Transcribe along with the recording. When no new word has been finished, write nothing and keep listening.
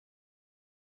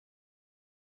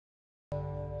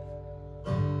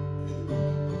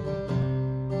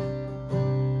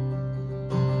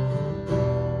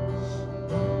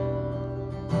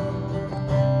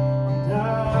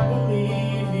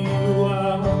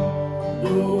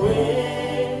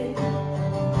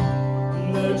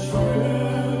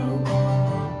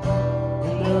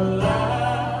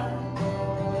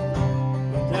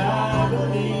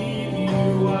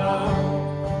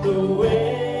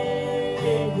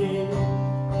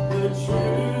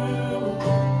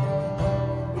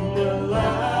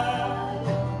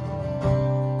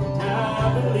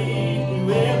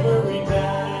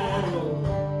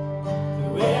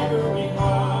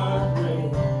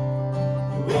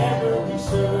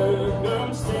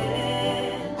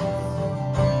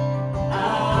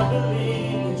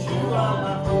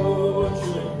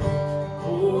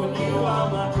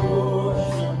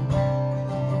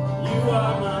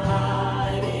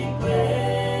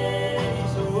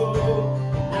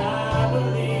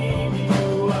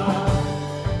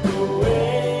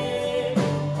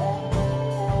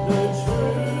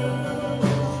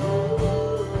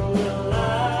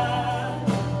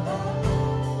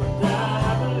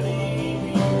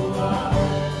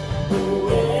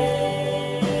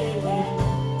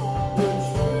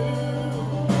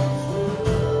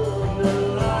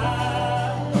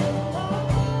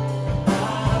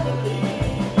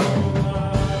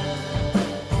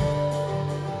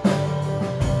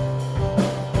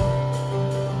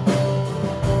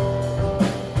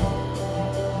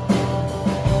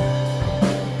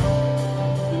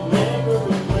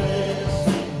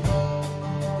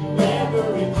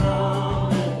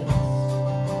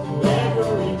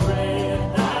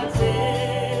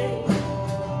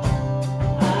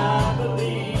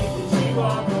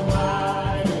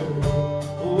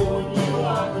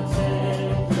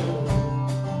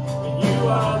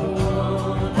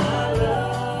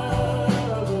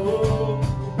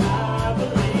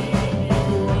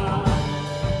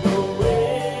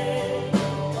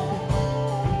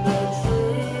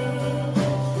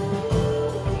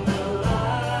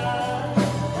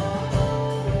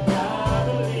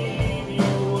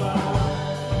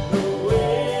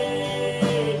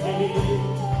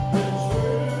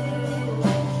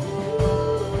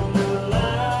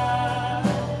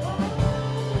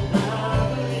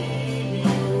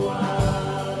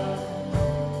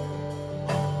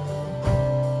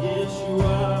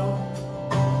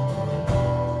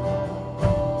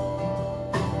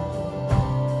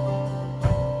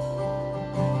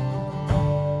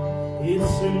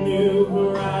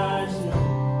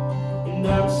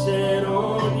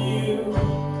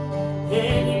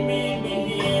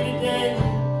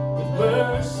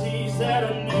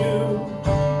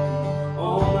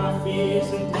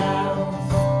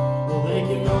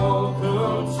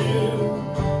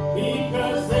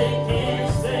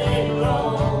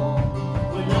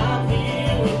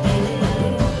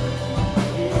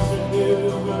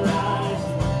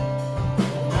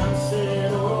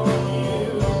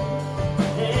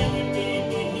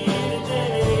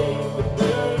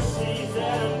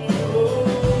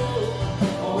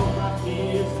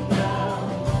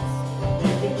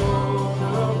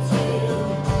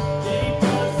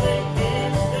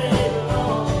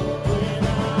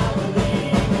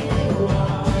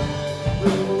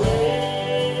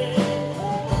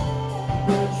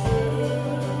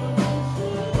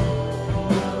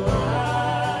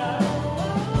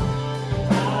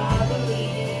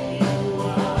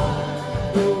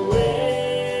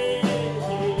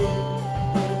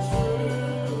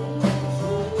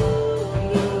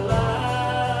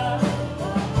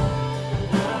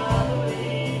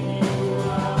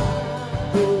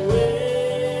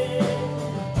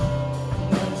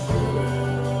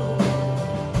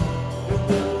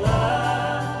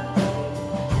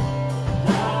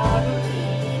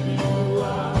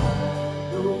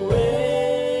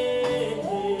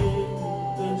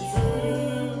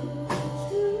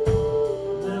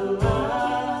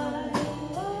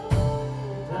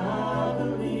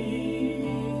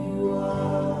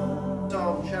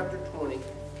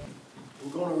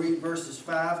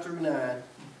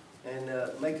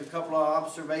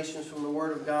Observations from the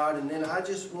Word of God, and then I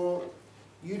just want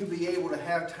you to be able to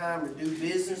have time to do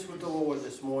business with the Lord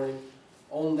this morning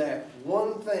on that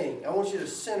one thing. I want you to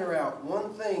center out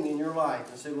one thing in your life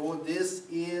and say, Lord, this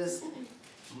is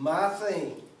my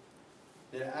thing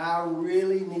that I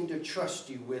really need to trust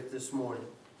you with this morning.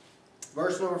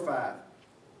 Verse number 5.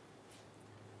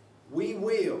 We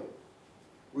will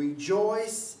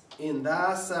rejoice in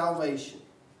thy salvation.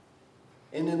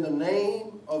 And in the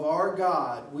name of our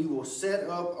God, we will set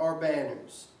up our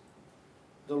banners.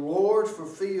 The Lord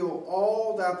fulfill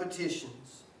all thy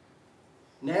petitions.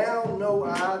 Now know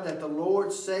I that the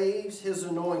Lord saves his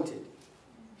anointed.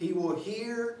 He will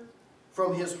hear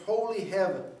from his holy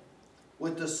heaven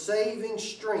with the saving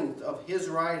strength of his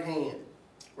right hand.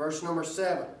 Verse number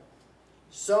 7.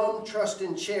 Some trust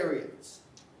in chariots,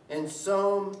 and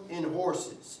some in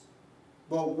horses.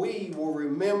 But we will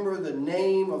remember the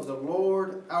name of the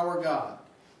Lord our God.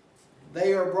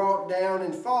 They are brought down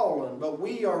and fallen, but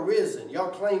we are risen. Y'all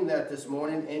claim that this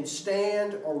morning. And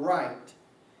stand aright.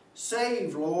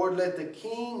 Save, Lord. Let the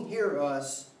King hear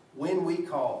us when we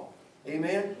call.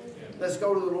 Amen? Let's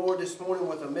go to the Lord this morning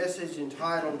with a message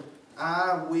entitled,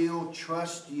 I Will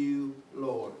Trust You,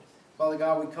 Lord. Father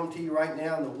God, we come to you right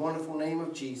now in the wonderful name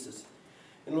of Jesus.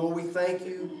 And Lord, we thank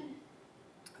you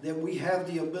that we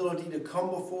have the ability to come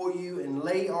before you and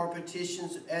lay our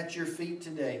petitions at your feet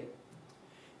today.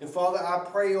 And Father, I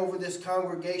pray over this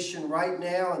congregation right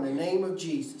now in the name of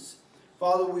Jesus.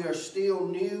 Father, we are still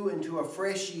new into a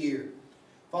fresh year.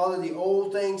 Father, the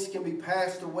old things can be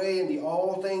passed away and the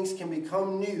all things can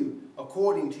become new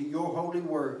according to your holy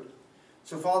word.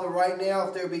 So Father, right now,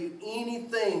 if there be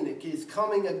anything that is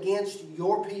coming against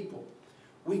your people,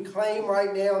 we claim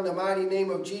right now in the mighty name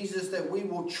of Jesus that we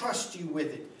will trust you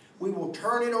with it. We will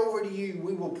turn it over to you.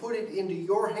 We will put it into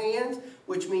your hands,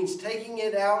 which means taking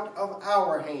it out of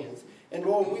our hands. And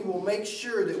Lord, we will make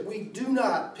sure that we do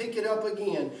not pick it up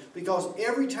again, because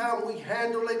every time we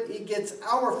handle it, it gets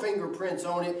our fingerprints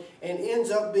on it and ends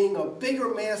up being a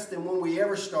bigger mess than when we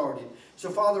ever started.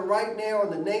 So Father, right now in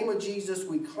the name of Jesus,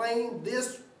 we claim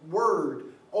this word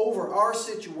over our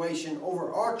situation,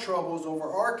 over our troubles, over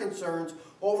our concerns,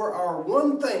 over our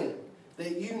one thing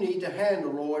that you need to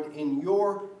handle, Lord, in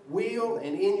your will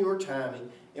and in your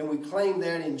timing. And we claim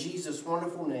that in Jesus'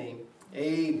 wonderful name.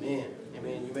 Amen.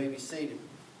 Amen. You may be seated.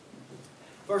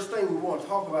 First thing we want to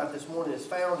talk about this morning is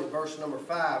found in verse number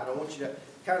 5. And I want you to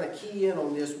kind of key in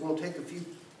on this. We're going to take a few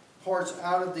parts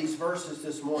out of these verses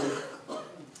this morning.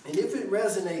 And if it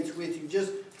resonates with you,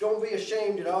 just don't be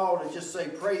ashamed at all to just say,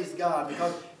 praise God.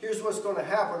 Because here's what's going to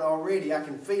happen already. I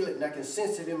can feel it and I can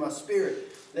sense it in my spirit.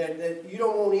 That you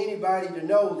don't want anybody to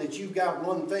know that you've got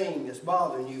one thing that's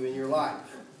bothering you in your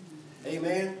life.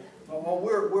 Amen?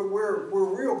 We're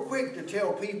real quick to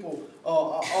tell people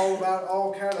all about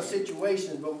all kind of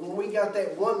situations. But when we got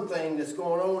that one thing that's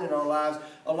going on in our lives,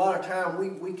 a lot of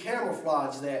time we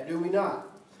camouflage that, do we not?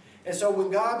 And so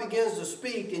when God begins to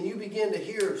speak and you begin to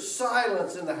hear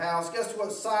silence in the house, guess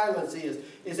what silence is?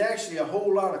 It's actually a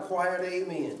whole lot of quiet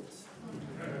amens.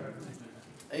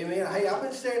 Amen. Hey, I've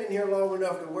been standing here long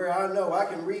enough to where I know I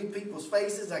can read people's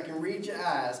faces, I can read your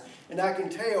eyes, and I can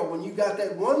tell when you got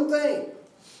that one thing.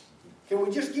 Can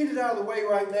we just get it out of the way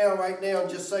right now, and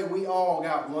just say we all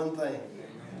got one thing?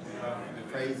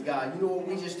 Praise God. You know what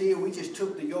we just did? We just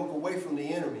took the yoke away from the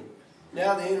enemy.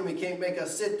 Now the enemy can't make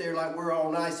us sit there like we're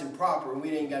all nice and proper and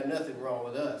we ain't got nothing wrong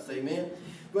with us. Amen?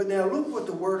 But now look what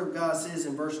the Word of God says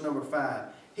in verse number 5.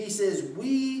 He says,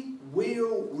 we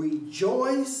will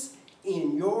rejoice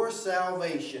in your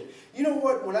salvation. You know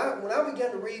what? When I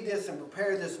began to read this and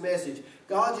prepare this message,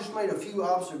 God just made a few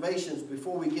observations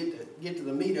before we get to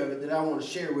the meat of it that I want to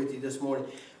share with you this morning.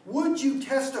 Would you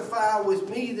testify with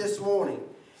me this morning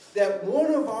that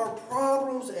one of our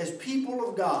problems as people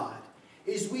of God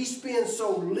is we spend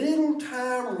so little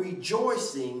time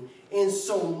rejoicing and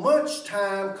so much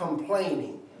time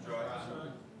complaining?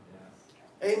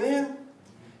 Amen?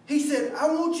 He said, I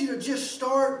want you to just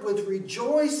start with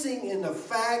rejoicing in the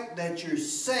fact that you're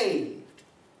saved.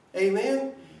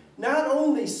 Amen? Not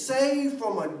only saved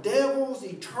from a devil's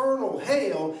eternal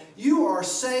hell, you are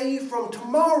saved from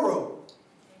tomorrow.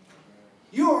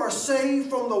 You are saved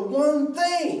from the one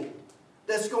thing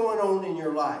that's going on in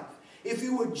your life. If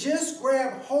you would just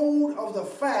grab hold of the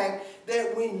fact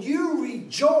that when you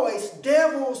rejoice,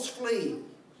 devils flee.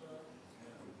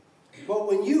 But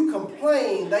when you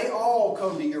complain, they all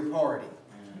come to your party.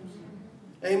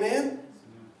 Amen?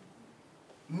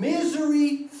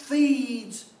 Misery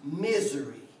feeds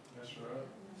misery. That's right.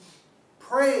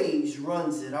 Praise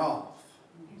runs it off.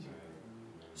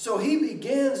 So he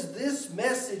begins this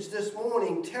message this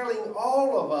morning telling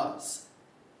all of us,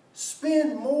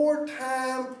 spend more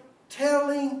time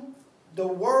telling the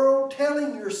world,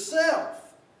 telling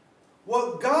yourself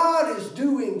what God is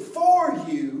doing for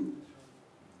you,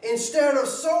 instead of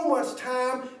so much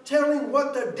time telling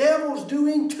what the devil's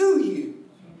doing to you.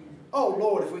 Oh,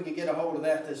 Lord, if we could get a hold of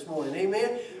that this morning.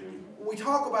 Amen? We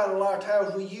talk about it a lot of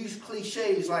times. We use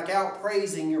cliches like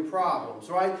out-praising your problems,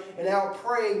 right? And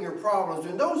out-praying your problems.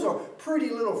 And those are pretty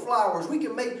little flowers. We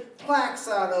can make plaques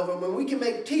out of them, and we can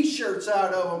make T-shirts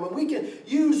out of them, and we can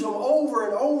use them over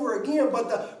and over again. But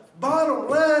the bottom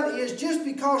line is, just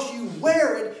because you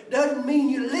wear it doesn't mean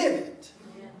you live it.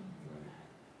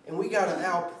 And we got to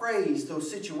outpraise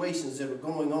those situations that are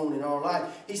going on in our life.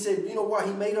 He said, you know what?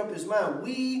 He made up his mind.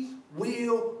 We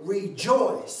will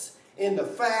rejoice in the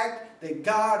fact that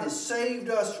God has saved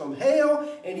us from hell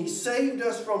and He saved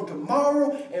us from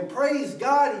tomorrow. And praise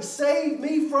God, He saved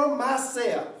me from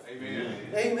myself. Amen.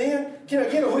 Amen. Can I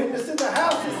get a witness in the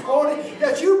house this morning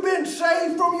that you've been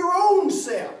saved from your own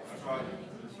self? That's right.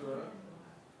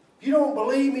 If you don't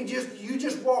believe me, you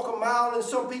just walk a mile in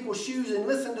some people's shoes and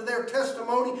listen to their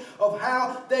testimony of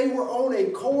how they were on a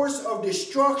course of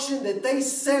destruction that they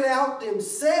set out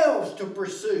themselves to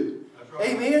pursue.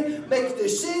 Right. Amen? Make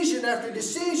decision after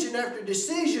decision after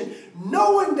decision,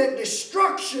 knowing that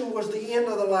destruction was the end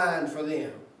of the line for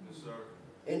them.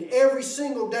 And every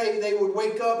single day they would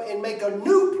wake up and make a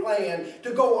new plan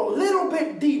to go a little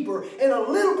bit deeper and a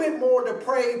little bit more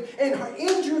depraved and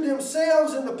injure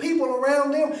themselves and the people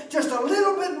around them just a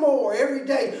little bit more every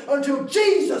day until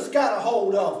Jesus got a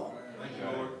hold of them. Thank you,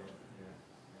 Lord.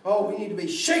 Oh, we need to be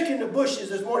shaking the bushes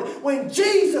this morning. When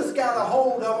Jesus got a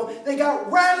hold of them, they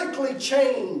got radically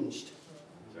changed.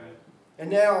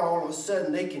 And now all of a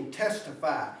sudden they can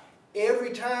testify.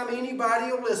 Every time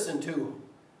anybody will listen to them,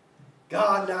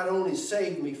 God not only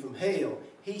saved me from hell,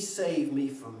 He saved me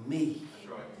from me. That's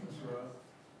right. That's right.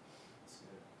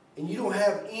 And you don't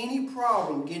have any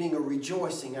problem getting a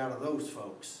rejoicing out of those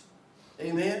folks.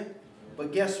 Amen?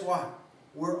 But guess what?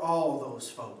 We're all those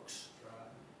folks.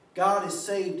 God has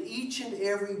saved each and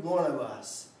every one of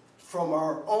us from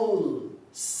our own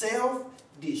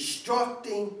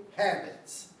self-destructing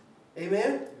habits.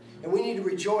 Amen? And we need to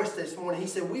rejoice this morning. He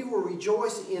said, we will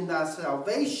rejoice in thy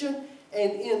salvation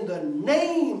and in the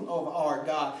name of our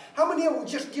God. How many of you will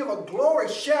just give a glory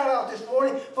shout out this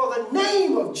morning for the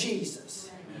name of Jesus?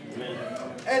 Amen.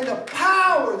 And the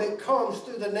power that comes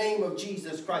through the name of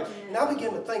Jesus Christ. And I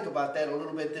began to think about that a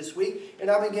little bit this week. And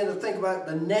I began to think about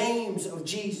the names of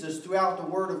Jesus throughout the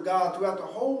Word of God, throughout the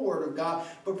whole Word of God,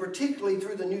 but particularly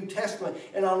through the New Testament.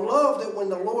 And I love that when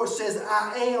the Lord says,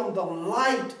 I am the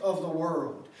light of the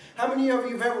world. How many of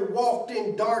you have ever walked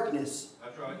in darkness?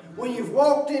 That's right. When you've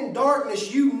walked in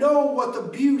darkness, you know what the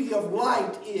beauty of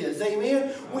light is. Amen?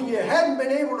 When you hadn't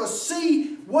been able to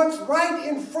see what's right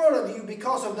in front of you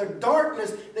because of the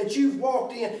darkness that you've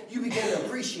walked in, you begin to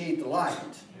appreciate the light.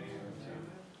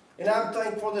 And I'm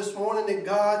thankful this morning that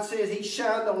God says He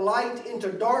shined the light into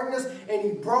darkness and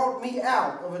He brought me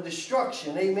out of a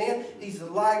destruction. Amen? He's the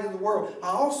light of the world. I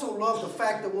also love the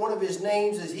fact that one of His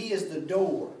names is He is the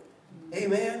door.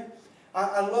 Amen?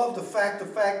 I love the fact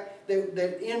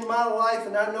that in my life,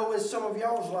 and I know in some of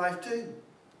y'all's life too,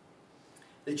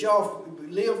 that y'all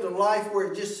lived a life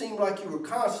where it just seemed like you were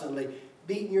constantly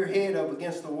beating your head up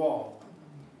against the wall.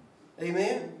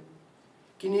 Amen?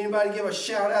 Can anybody give a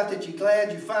shout out that you're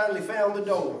glad you finally found the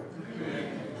door?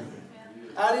 Amen.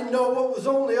 I didn't know what was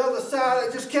on the other side.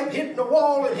 I just kept hitting the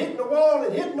wall and hitting the wall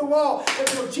and hitting the wall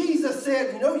until Jesus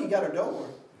said, you know you got a door.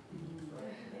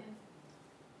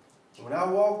 When I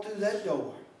walked through that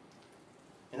door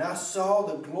and I saw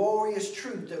the glorious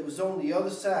truth that was on the other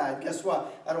side, guess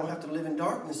what? I don't have to live in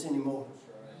darkness anymore.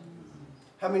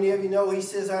 How many of you know He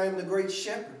says, I am the great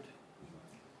shepherd?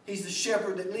 He's the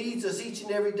shepherd that leads us each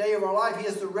and every day of our life. He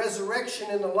is the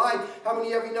resurrection and the life. How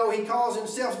many of you know He calls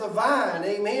Himself the vine?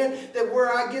 Amen? That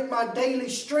where I get my daily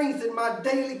strength and my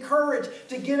daily courage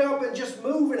to get up and just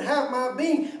move and have my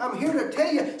being. I'm here to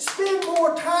tell you, spend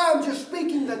more time just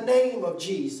speaking the name of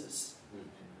Jesus.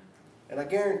 And I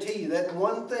guarantee you that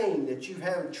one thing that you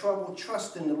have trouble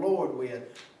trusting the Lord with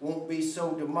won't be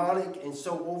so demonic and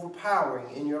so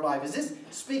overpowering in your life. Is this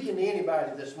speaking to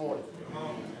anybody this morning?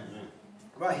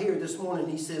 Right here this morning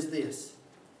He says this.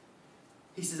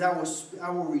 He says, I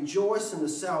will rejoice in the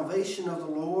salvation of the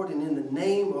Lord and in the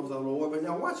name of the Lord. But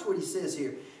now watch what He says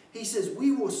here. He says,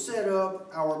 we will set up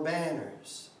our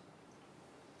banners.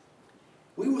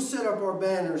 We will set up our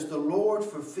banners, the Lord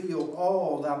fulfill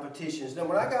all thy petitions. Now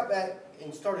when I got back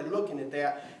and started looking at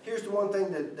that, here's the one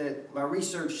thing that my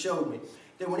research showed me.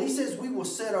 That when He says we will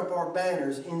set up our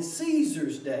banners, in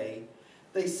Caesar's day,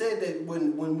 they said that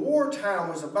when wartime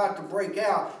was about to break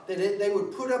out, that they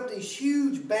would put up these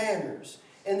huge banners.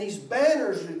 And these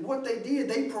banners, what they did,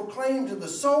 they proclaimed to the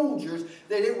soldiers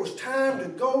that it was time to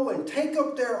go and take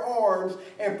up their arms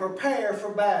and prepare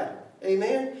for battle.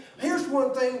 Amen? Here's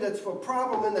one thing that's a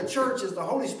problem in the church as the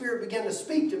Holy Spirit began to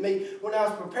speak to me when I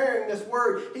was preparing this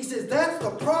word. He says, that's the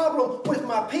problem with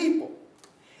my people.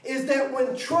 Is that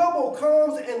when trouble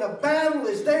comes and the battle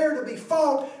is there to be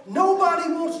fought,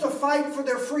 nobody wants to fight for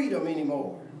their freedom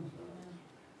anymore.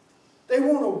 They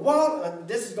want to wallow.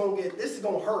 This is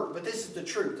going to hurt, but this is the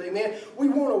truth. Amen. We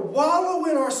want to wallow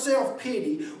in our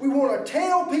self-pity. We want to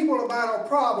tell people about our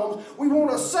problems. We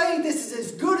want to say this is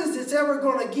as good as it's ever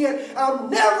going to get. I'm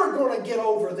never going to get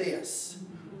over this.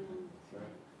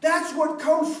 That's what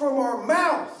comes from our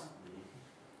mouth.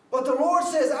 But the Lord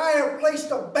says, I have placed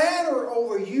a banner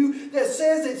over you that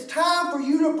says it's time for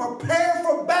you to prepare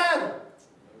for battle.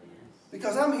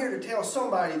 Because I'm here to tell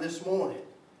somebody this morning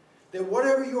that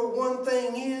whatever your one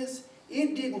thing is,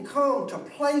 it didn't come to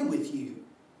play with you.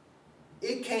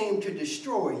 It came to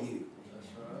destroy you.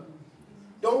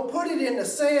 Don't put it in the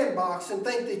sandbox and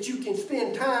think that you can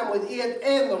spend time with it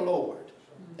and the Lord.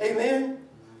 Amen?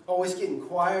 Oh, it's getting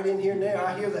quiet in here now.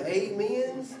 I hear the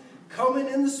amens coming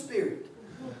in the Spirit.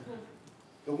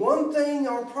 The one thing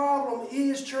our problem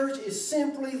is, church, is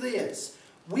simply this.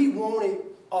 We want it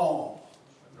all.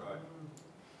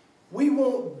 We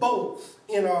want both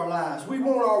in our lives. We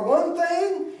want our one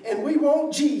thing and we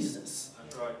want Jesus.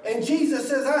 And Jesus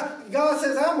says, God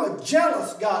says, I'm a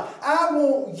jealous God. I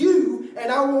want you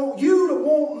and I want you to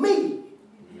want me.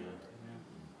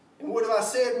 And what have I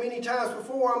said many times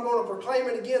before? I'm going to proclaim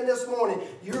it again this morning.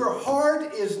 Your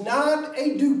heart is not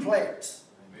a duplex.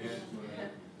 Amen.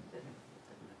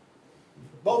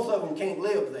 Both of them can't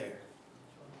live there.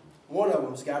 One of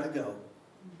them's got to go.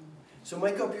 So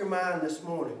make up your mind this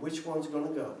morning which one's going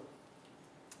to go.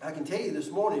 I can tell you this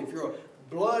morning, if you're a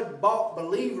blood-bought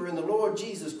believer in the Lord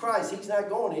Jesus Christ, He's not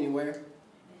going anywhere.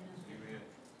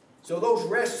 So those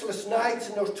restless nights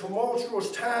and those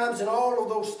tumultuous times and all of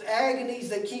those agonies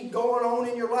that keep going on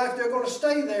in your life, they're going to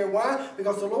stay there. Why?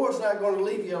 Because the Lord's not going to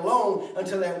leave you alone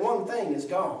until that one thing is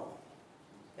gone.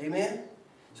 Amen?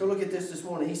 So look at this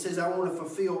morning. He says, I want to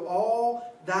fulfill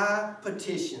all thy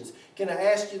petitions. Can I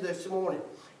ask you this morning?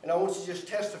 And I want you to just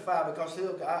testify, because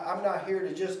look, I'm not here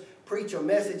to just preach a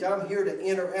message. I'm here to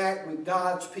interact with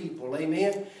God's people.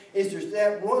 Amen? Is there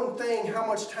that one thing, how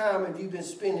much time have you been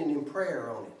spending in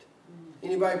prayer on it?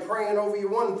 Anybody praying over your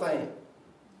one thing?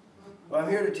 Well, I'm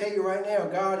here to tell you right now,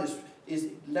 God is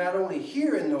not only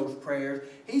hearing those prayers,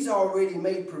 He's already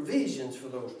made provisions for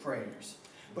those prayers.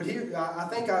 But here, I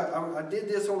think I did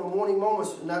this on the Morning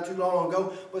Moments not too long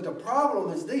ago, but the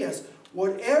problem is this.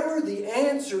 Whatever the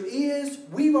answer is,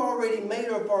 we've already made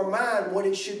up our mind what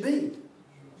it should be.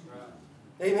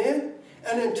 Amen?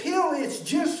 And until it's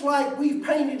just like we've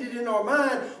painted it in our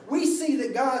mind, we see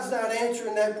that God's not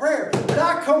answering that prayer. But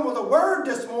I come with a word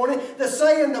this morning that's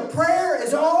saying the prayer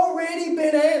has already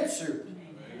been answered.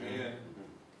 Amen.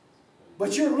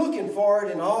 But you're looking for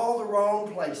it in all the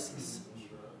wrong places.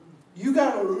 You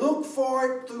got to look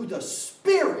for it through the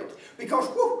Spirit. Because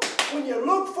when you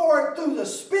look for it through the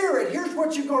Spirit, here's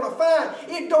what you're going to find.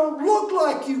 It don't look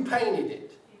like you painted it.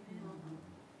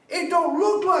 It don't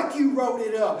look like you wrote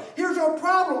it up. Here's our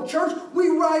problem, church. We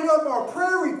write up our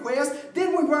prayer request, then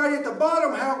we write at the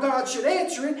bottom how God should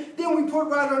answer it, then we put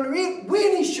right under it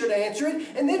when He should answer it,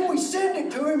 and then we send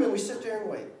it to Him and we sit there and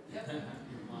wait.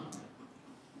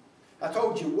 I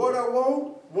told you what I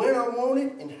want, when I want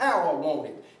it, and how I want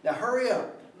it. Now hurry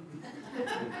up.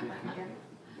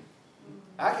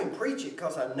 I can preach it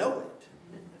because I know it.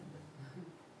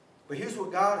 But here's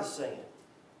what God is saying.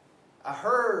 I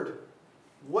heard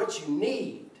what you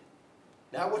need.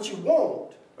 Not what you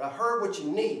want, but I heard what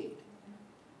you need.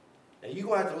 Now you're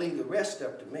going to have to leave the rest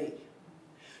up to me.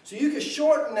 So you can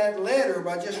shorten that letter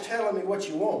by just telling me what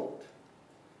you want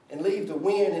and leave the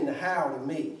when and the how to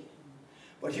me.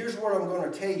 But here's what I'm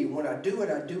going to tell you. When I do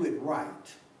it right.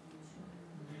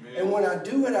 Amen. And when I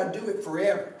do it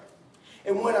forever.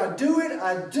 And when I do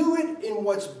it in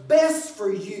what's best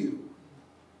for you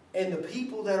and the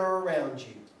people that are around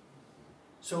you.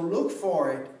 So look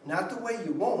for it, not the way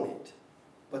you want it,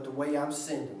 but the way I'm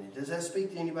sending it. Does that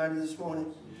speak to anybody this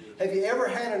morning? Have you ever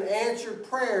had an answered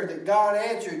prayer that God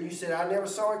answered and you said, I never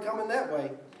saw it coming that way?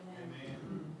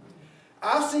 Amen.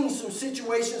 I've seen some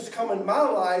situations come in my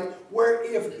life where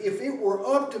if it were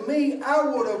up to me, I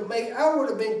would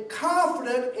have been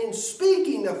confident in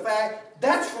speaking the fact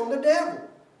that's from the devil.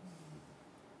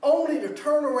 Only to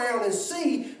turn around and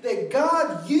see that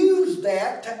God used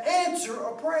that to answer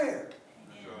a prayer.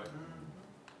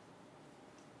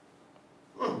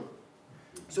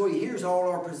 So He hears all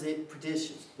our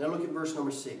petitions. Now look at verse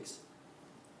number 6.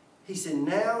 He said,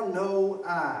 now know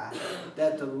I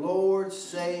that the Lord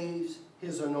saves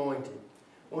His anointed.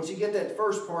 I want you to get that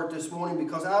first part this morning,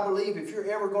 because I believe if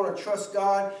you're ever going to trust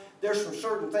God, there's some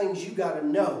certain things you got to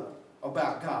know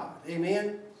about God.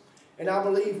 Amen? And I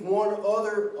believe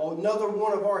another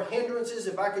one of our hindrances,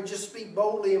 if I could just speak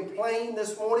boldly and plain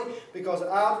this morning, because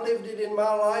I've lived it in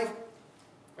my life,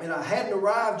 and I hadn't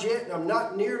arrived yet, and I'm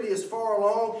not nearly as far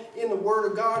along in the Word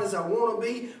of God as I want to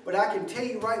be. But I can tell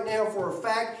you right now for a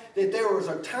fact that there was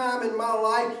a time in my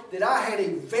life that I had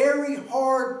a very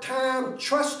hard time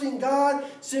trusting God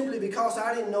simply because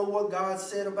I didn't know what God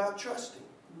said about trusting.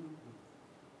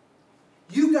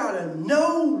 You got to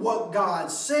know what God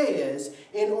says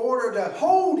in order to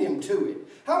hold Him to it.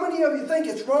 How many of you think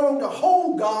it's wrong to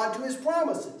hold God to His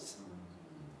promises?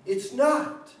 It's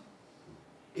not.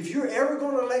 If you're ever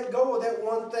going to let go of that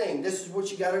one thing, this is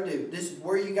what you got to do. This is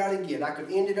where you got to get. I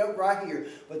could end it up right here,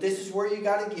 but this is where you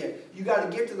got to get. You got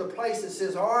to get to the place that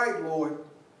says, all right, Lord,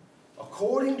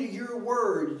 according to your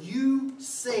word, you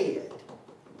said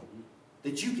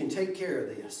that you can take care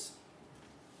of this.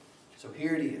 So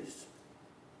here it is.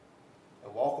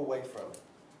 And walk away from it.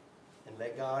 And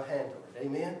let God handle it.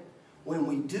 Amen? When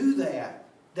we do that,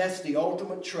 that's the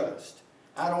ultimate trust.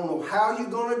 I don't know how you're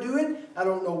going to do it. I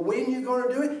don't know when you're going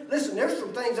to do it. Listen, there's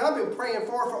some things I've been praying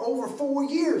for over 4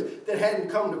 years that hadn't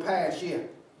come to pass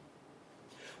yet.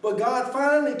 But God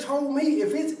finally told me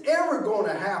if it's ever going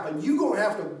to happen, you're going to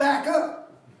have to back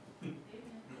up.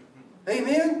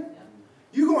 Amen?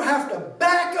 You're going to have to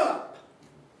back up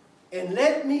and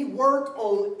let me work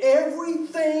on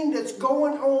everything that's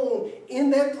going on in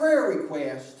that prayer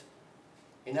request,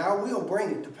 and I will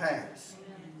bring it to pass.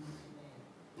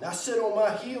 And I sit on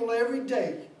my heel every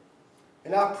day,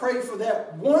 and I pray for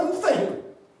that one thing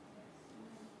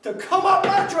to come up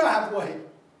my driveway.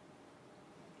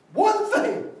 One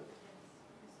thing.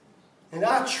 And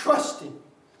I trust Him.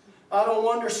 I don't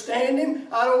understand Him.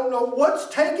 I don't know what's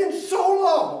taking so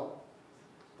long.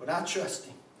 But I trust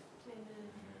Him.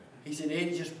 He said,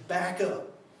 Eddie, just back up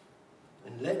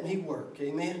and let me work.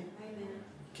 Amen? Amen.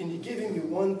 Can you give Him your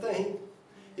one thing?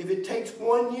 If it takes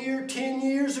 1 year, 10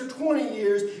 years, or 20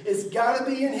 years, it's got to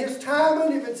be in His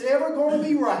timing if it's ever going to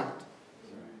be right.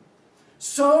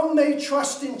 Some may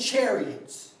trust in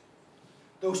chariots.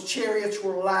 Those chariots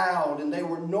were loud and they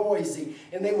were noisy,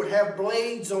 and they would have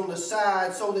blades on the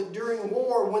side so that during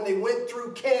war, when they went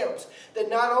through camps, that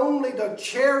not only the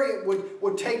chariot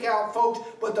would take out folks,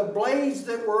 but the blades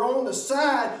that were on the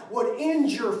side would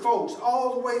injure folks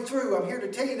all the way through. I'm here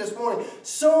to tell you this morning,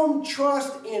 some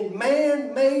trust in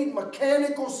man-made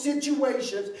mechanical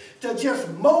situations to just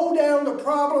mow down the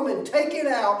problem and take it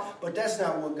out, but that's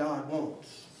not what God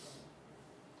wants.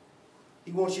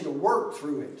 He wants you to work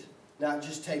through it, not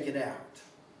just take it out.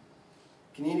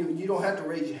 You don't have to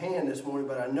raise your hand this morning,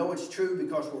 but I know it's true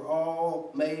because we're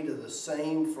all made of the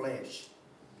same flesh.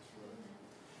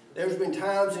 There's been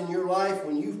times in your life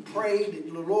when you've prayed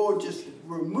that the Lord just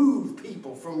remove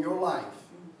people from your life.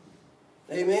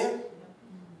 Amen?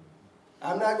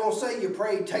 I'm not going to say you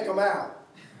prayed, take them out.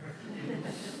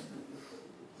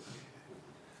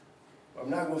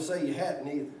 I'm not going to say you hadn't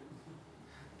either.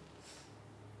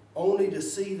 Only to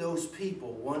see those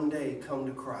people one day come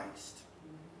to Christ.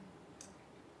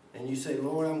 And you say,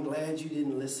 Lord, I'm glad you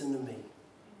didn't listen to me.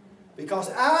 Because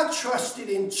I trusted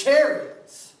in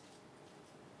chariots.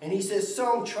 And He says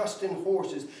some trust in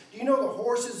horses. Do you know the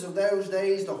horses of those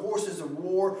days, the horses of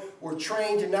war, were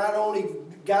trained to not only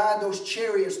guide those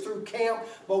chariots through camp,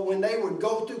 but when they would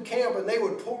go through camp and they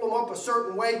would pull them up a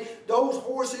certain way, those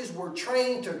horses were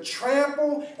trained to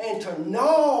trample and to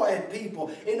gnaw at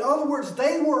people. In other words,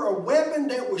 they were a weapon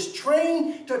that was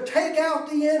trained to take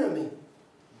out the enemy.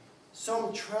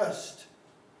 Some trust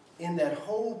in that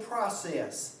whole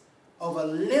process of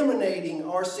eliminating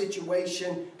our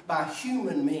situation by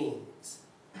human means.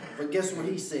 But guess what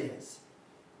He says?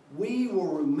 We will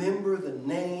remember the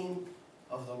name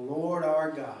of the Lord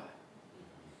our God.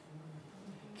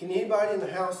 Can anybody in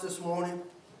the house this morning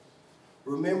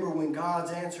remember when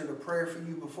God's answered a prayer for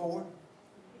you before?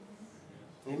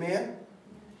 Amen?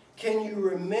 Can you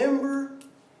remember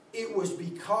it was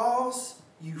because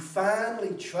you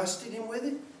finally trusted Him with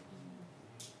it?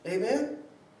 Amen?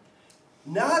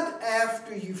 Not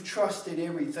after you've trusted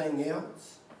everything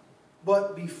else,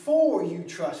 but before you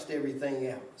trust everything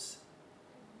else.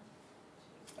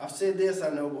 I've said this,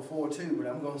 I know, before too, but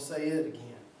I'm going to say it again.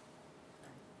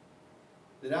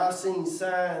 That I've seen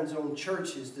signs on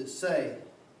churches that say,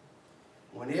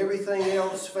 when everything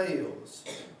else fails,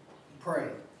 pray.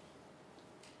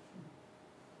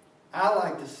 I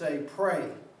like to say pray,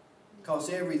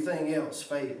 because everything else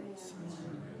fails.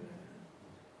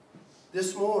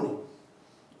 This morning,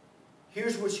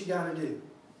 here's what you got to do.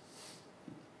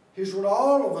 Here's what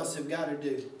all of us have got to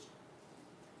do.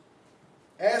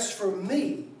 As for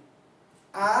me,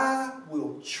 I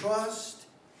will trust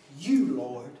you,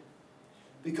 Lord,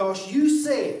 because you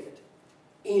said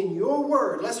in your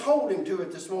word, let's hold Him to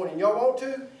it this morning. Y'all want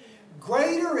to?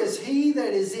 Greater is He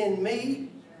that is in me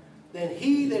than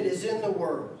he that is in the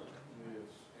world.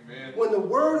 Amen. When the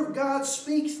Word of God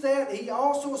speaks that, He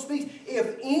also speaks,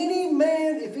 if any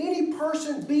man, if any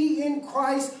person be in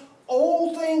Christ,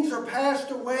 old things are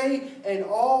passed away and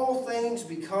all things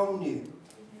become new.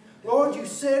 Lord, you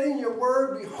said in your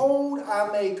word, behold, I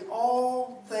make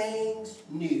all things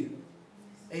new.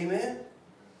 Amen?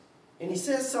 And He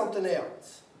says something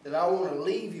else that I want to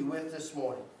leave you with this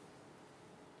morning.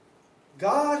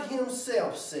 God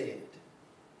Himself said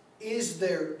is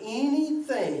there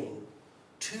anything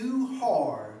too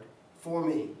hard for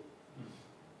me?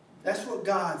 That's what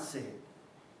God said.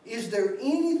 Is there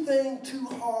anything too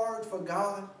hard for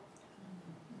God?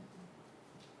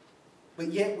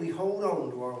 But yet we hold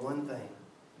on to our one thing.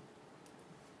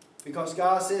 Because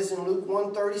God says in Luke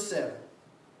 1:37,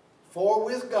 for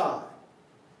with God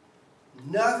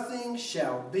nothing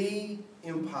shall be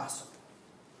impossible.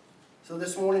 So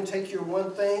this morning, take your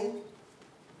one thing,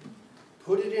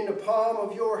 put it in the palm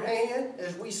of your hand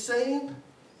as we sing,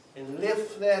 and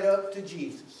lift that up to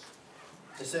Jesus.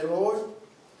 And say, Lord,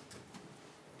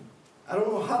 I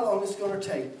don't know how long it's going to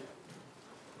take.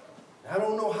 I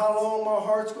don't know how long my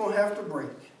heart's going to have to break.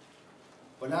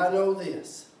 But I know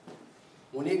this.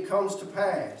 When it comes to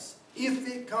pass, if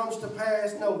it comes to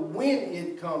pass, no, when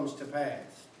it comes to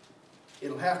pass,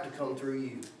 it'll have to come through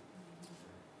you.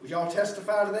 Would y'all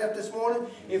testify to that this morning?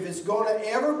 If it's going to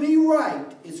ever be right,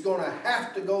 it's going to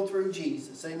have to go through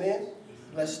Jesus. Amen?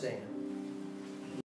 Let's stand.